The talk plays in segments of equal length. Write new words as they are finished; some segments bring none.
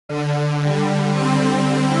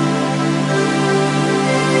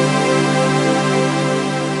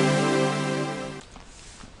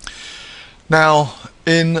Now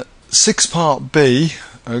in 6 part B,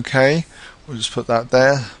 okay, we'll just put that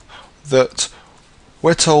there, that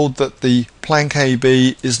we're told that the plank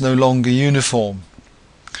AB is no longer uniform.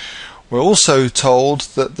 We're also told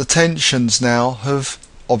that the tensions now have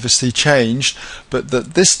obviously changed, but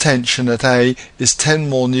that this tension at A is 10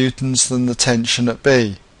 more newtons than the tension at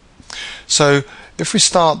B. So if we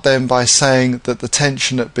start then by saying that the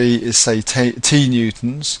tension at B is, say, T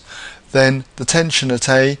newtons, then the tension at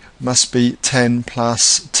A must be 10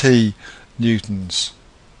 plus T newtons.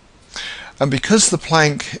 And because the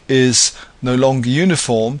plank is no longer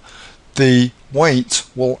uniform, the weight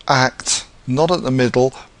will act not at the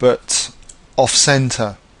middle but off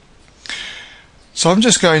center. So I'm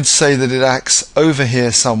just going to say that it acts over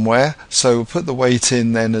here somewhere, so we'll put the weight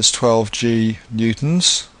in then as 12g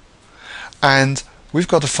newtons, and we've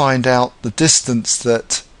got to find out the distance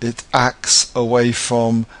that it acts away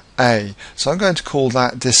from A. So I'm going to call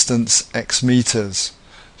that distance x meters.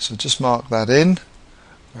 So just mark that in,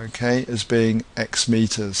 okay, as being x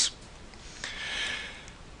meters.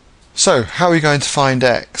 So how are we going to find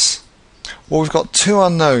x? Well, we've got two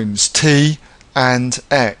unknowns, t and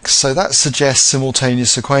x, so that suggests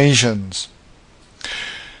simultaneous equations.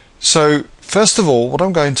 So first of all, what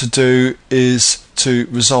I'm going to do is to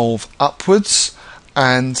resolve upwards,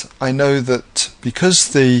 and I know that because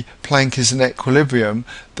the plank is in equilibrium,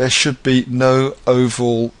 there should be no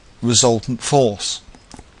overall resultant force.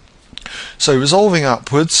 So resolving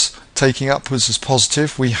upwards, taking upwards as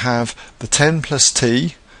positive, we have the 10 plus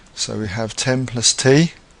t, so we have 10 plus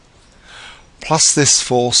t, plus this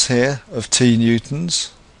force here of t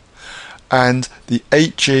newtons, and the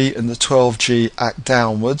 8g and the 12g act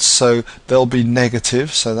downwards, so they'll be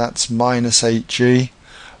negative, so that's minus 8g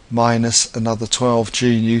minus another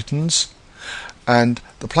 12g newtons, and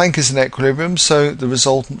the plank is in equilibrium, so the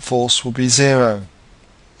resultant force will be 0.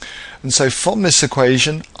 And so from this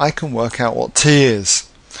equation I can work out what t is.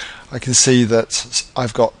 I can see that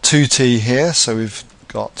I've got 2t here, so we've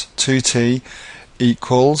got 2t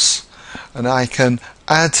equals, and I can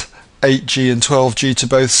add 8g and 12g to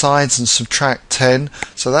both sides and subtract 10,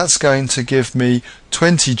 so that's going to give me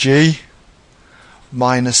 20g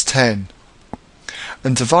minus 10.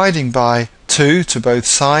 And dividing by 2 to both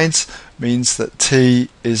sides means that t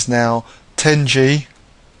is now 10g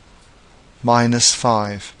minus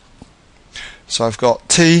 5. So I've got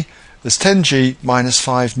t as 10g minus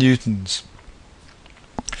 5 newtons.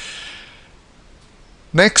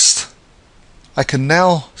 Next, I can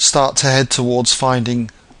now start to head towards finding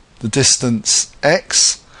the distance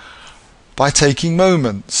x by taking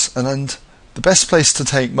moments, and the best place to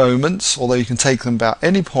take moments, although you can take them about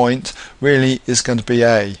any point, really is going to be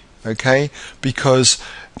A, okay, because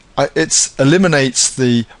it eliminates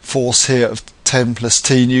the force here of 10 plus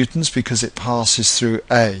t newtons because it passes through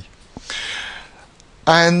A.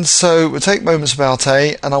 And so we'll take moments about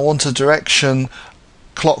A, and I want a direction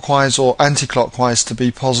clockwise or anti-clockwise to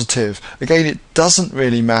be positive. Again, it doesn't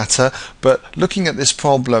really matter, but looking at this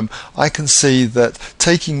problem I can see that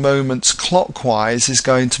taking moments clockwise is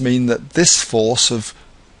going to mean that this force of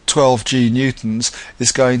 12g newtons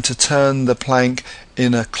is going to turn the plank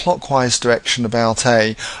in a clockwise direction about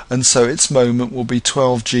A, and so its moment will be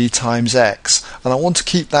 12g times x, and I want to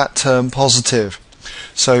keep that term positive.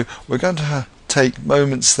 So we're going to take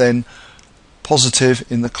moments then positive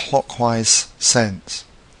in the clockwise sense.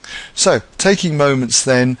 So taking moments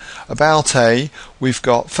then about A, we've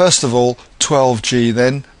got first of all 12g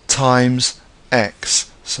then times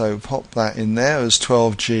x, so pop that in there as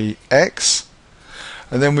 12g x,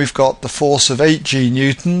 and then we've got the force of 8g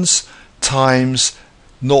newtons times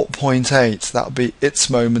 0.8, that would be its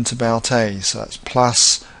moment about A, so that's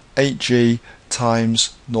plus 8g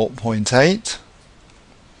times 0.8.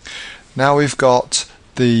 Now we've got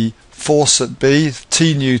the force at B,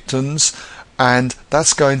 t newtons, and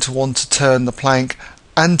that's going to want to turn the plank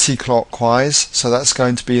anti-clockwise, so that's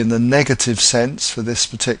going to be in the negative sense for this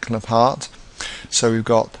particular part. So we've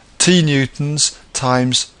got t newtons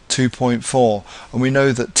times 2.4, and we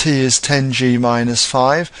know that t is 10g minus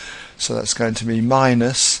 5, so that's going to be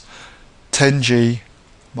minus 10g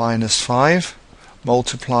minus 5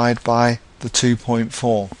 multiplied by the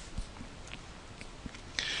 2.4.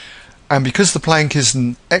 And because the plank is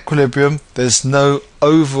in equilibrium, there's no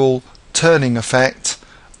overall turning effect,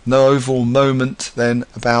 no overall moment then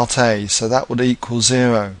about A, so that would equal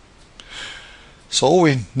 0. So all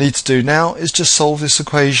we need to do now is just solve this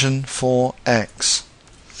equation for x.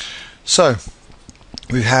 So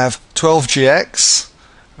we have 12gx,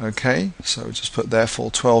 okay, so we'll just put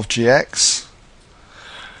therefore 12gx,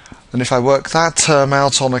 and if I work that term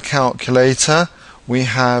out on a calculator, we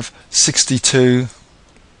have 62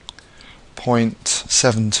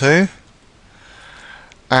 0.72,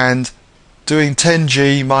 and doing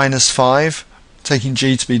 10g minus 5, taking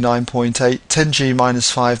g to be 9.8, 10g minus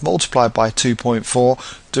 5 multiplied by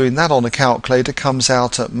 2.4, doing that on a calculator comes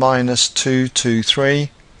out at minus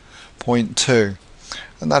 223.2,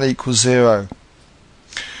 and that equals 0.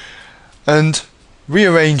 And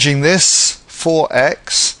rearranging this for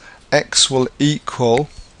x will equal,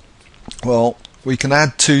 well, we can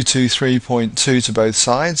add 223.2 to both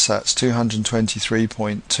sides, so that's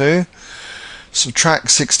 223.2. Subtract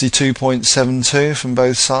 62.72 from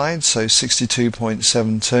both sides, so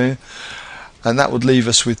 62.72, and that would leave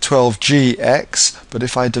us with 12gx, but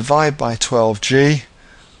if I divide by 12g,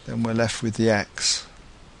 then we're left with the x.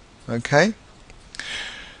 Okay?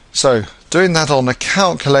 So, doing that on a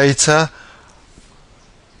calculator,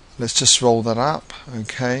 let's just roll that up.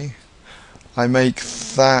 Okay, I make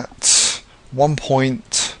that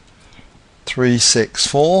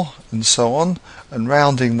 1.364 and so on, and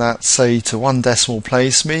rounding that, say, to 1 decimal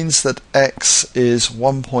place means that x is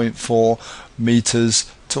 1.4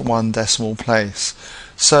 meters to 1 decimal place.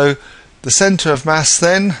 So the center of mass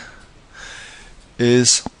then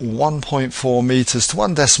is 1.4 meters to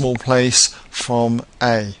 1 decimal place from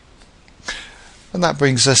A. And that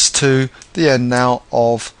brings us to the end now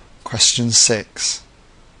of question 6.